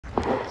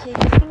Okay,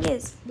 the thing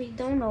is, we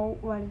don't know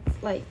what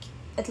it's like.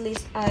 At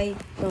least I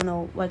don't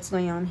know what's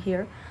going on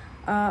here.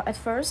 At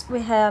first,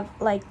 we have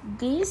like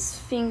this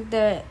thing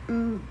that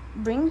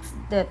brings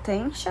the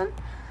attention,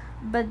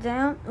 but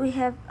then we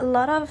have a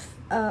lot of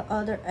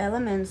other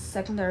elements,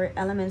 secondary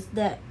elements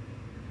that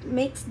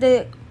makes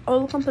the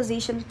whole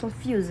composition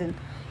confusing.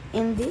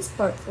 In this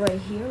part right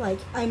here, like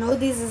I know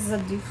this is a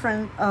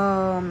different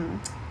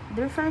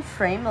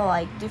frame,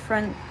 like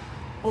different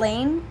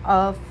plane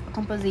of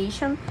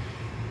composition,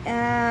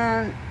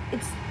 and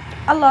it's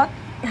a lot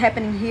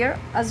happening here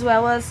as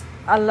well as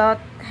a lot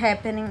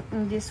happening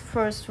in this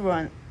first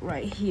one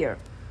right here,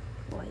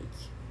 like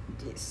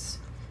this.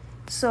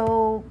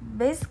 So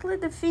basically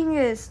the thing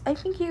is, I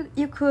think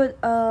you could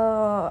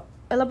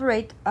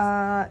elaborate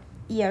a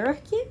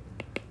hierarchy,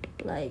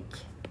 like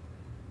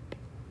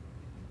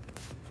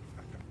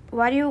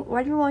what do you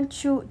want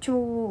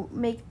to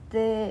make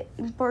the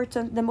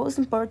most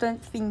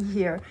important thing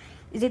here?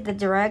 Is it the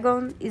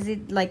dragon? Is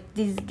it like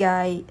this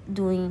guy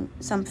doing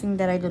something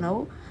that I don't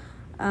know?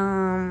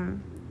 Are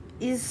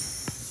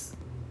these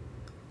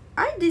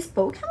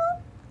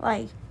Pokemon?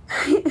 Like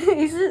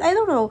is it, I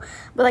don't know,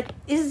 but like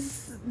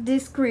is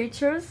these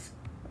creatures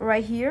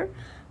right here,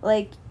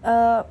 like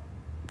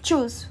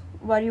choose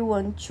what you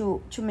want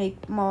to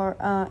make more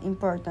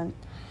important.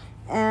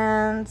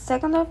 And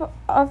second of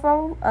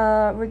all,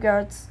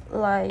 regards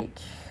like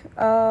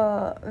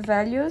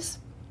values,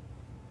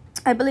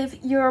 I believe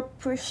you're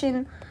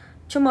pushing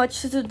too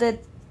much to the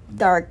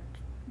dark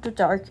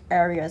dark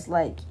areas.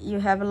 Like you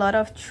have a lot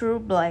of true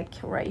black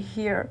right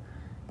here,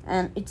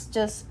 and it's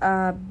just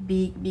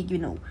big, you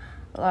know.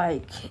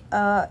 Like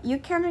you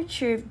can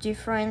achieve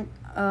different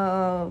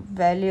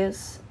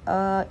values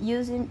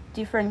using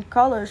different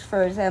colors.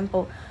 For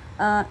example,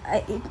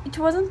 it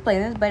wasn't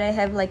planned, but I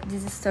have like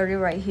this story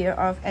right here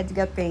of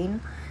Edgar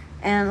Payne,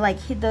 and like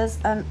he does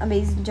an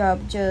amazing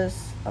job. Just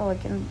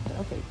okay,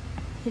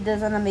 he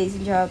does an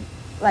amazing job.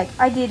 Like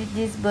I did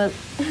this, but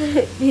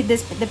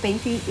the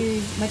painting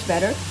is much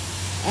better,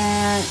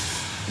 and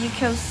you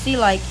can see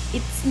like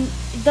it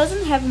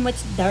doesn't have much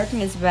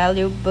darkness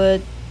value,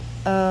 but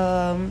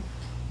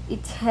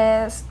it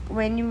has,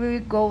 when you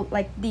go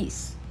like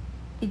this,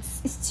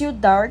 it's still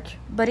dark,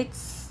 but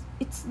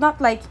it's not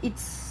like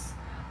it's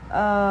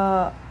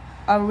a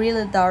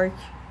really dark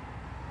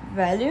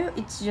value.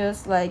 It's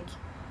just like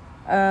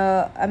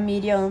a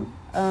medium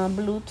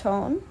blue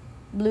tone,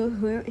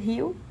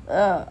 hue.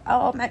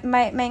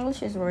 My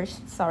English is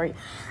worse, sorry.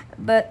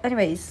 But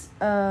anyways,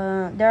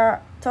 there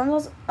are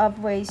tons of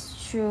ways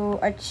to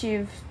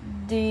achieve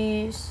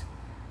this,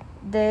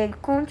 the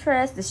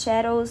contrast, the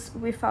shadows,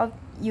 without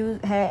you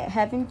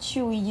having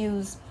to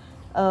use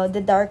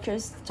the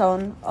darkest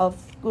tone of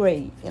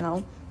gray, you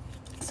know.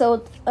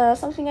 So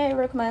something I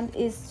recommend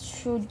is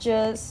to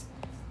just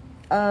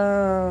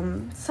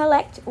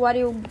select what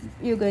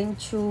you're going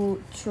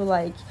to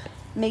like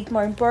make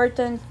more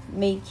important,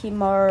 make it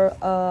more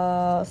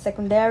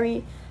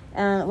secondary,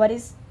 and what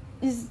is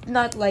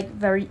not like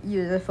very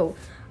useful.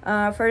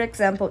 For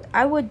example,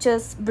 I would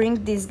just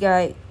bring this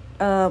guy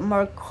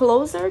more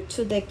closer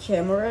to the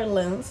camera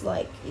lens,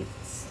 like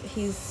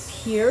he's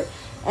here,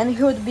 and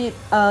he would be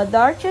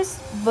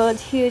darkest, but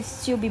he would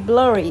still be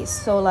blurry,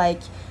 so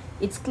like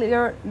it's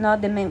clear,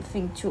 not the main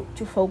thing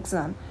to focus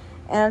on.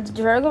 And the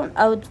dragon,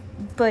 I would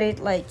put it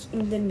like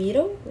in the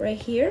middle right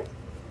here,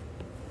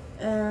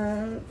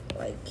 and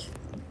like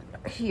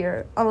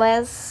here,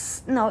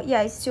 unless no,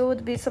 yeah, it still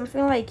would be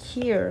something like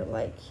here,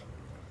 like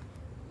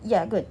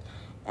yeah, good.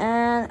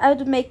 And I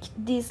would make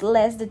this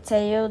less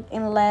detailed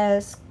and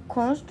less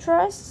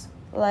contrast,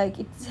 like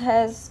it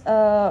has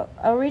a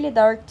really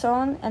dark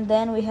tone, and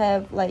then we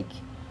have like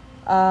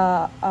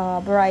a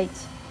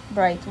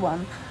bright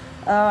one.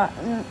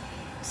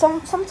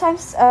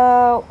 Sometimes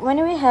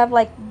when we have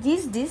like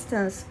this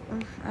distance,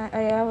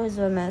 I always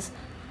a mess.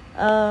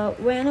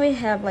 When we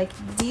have like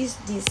this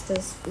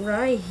distance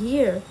right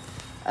here,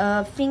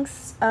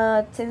 things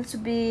tend to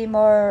be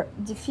more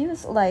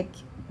diffuse, like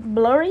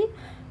blurry.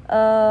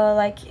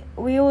 Like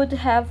we would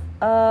have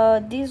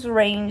this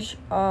range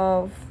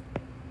of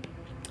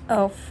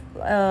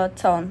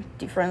tone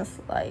difference,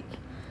 like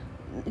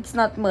it's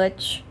not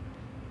much,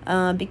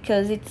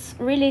 because it's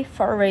really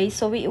far away,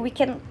 so we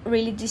can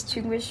really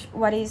distinguish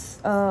what is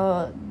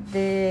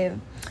the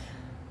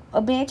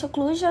ambient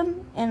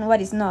occlusion and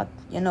what is not,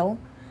 you know.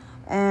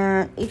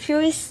 And if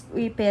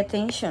we pay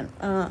attention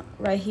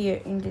right here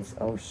in this,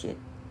 oh shit,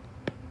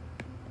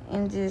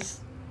 in this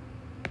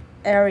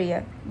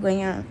area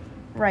going on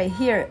right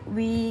here,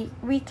 we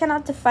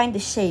cannot define the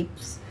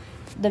shapes,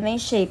 the main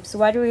shapes.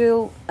 What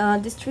will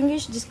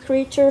distinguish this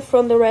creature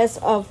from the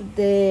rest of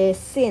the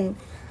scene?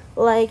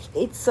 Like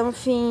it's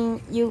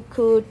something you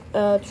could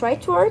try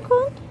to work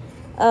on.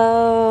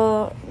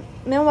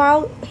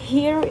 Meanwhile,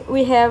 here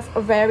we have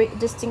a very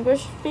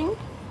distinguished thing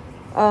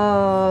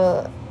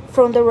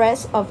from the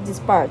rest of this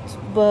part,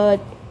 but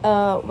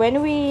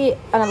when we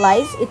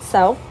analyze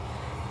itself,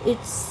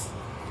 it's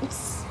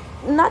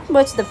not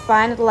much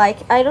defined. Like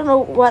I don't know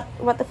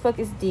what the fuck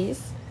is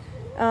this.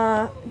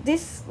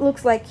 This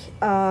looks like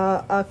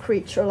a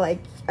creature, like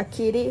a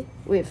kitty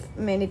with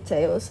many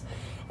tails.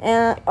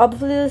 And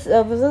obviously,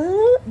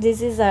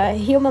 this is a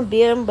human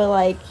being, but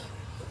like,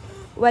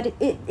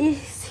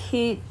 is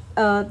he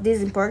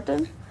this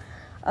important?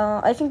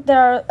 I think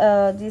there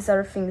are these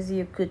are things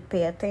you could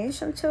pay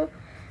attention to.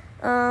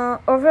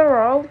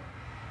 Overall,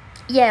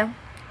 yeah,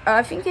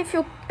 I think if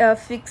you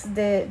fix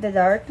the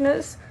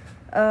darkness,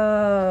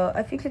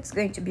 I think it's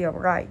going to be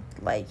alright.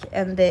 Like,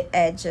 and the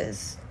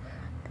edges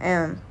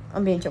and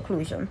ambient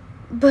occlusion.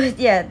 But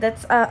yeah,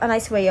 that's a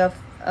nice way of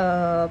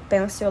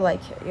pencil.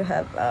 Like, you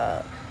have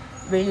a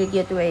really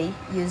good way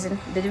using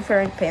the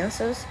different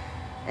pencils,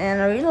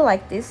 and I really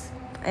like this.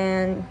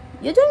 And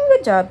you're doing a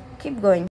good job. Keep going.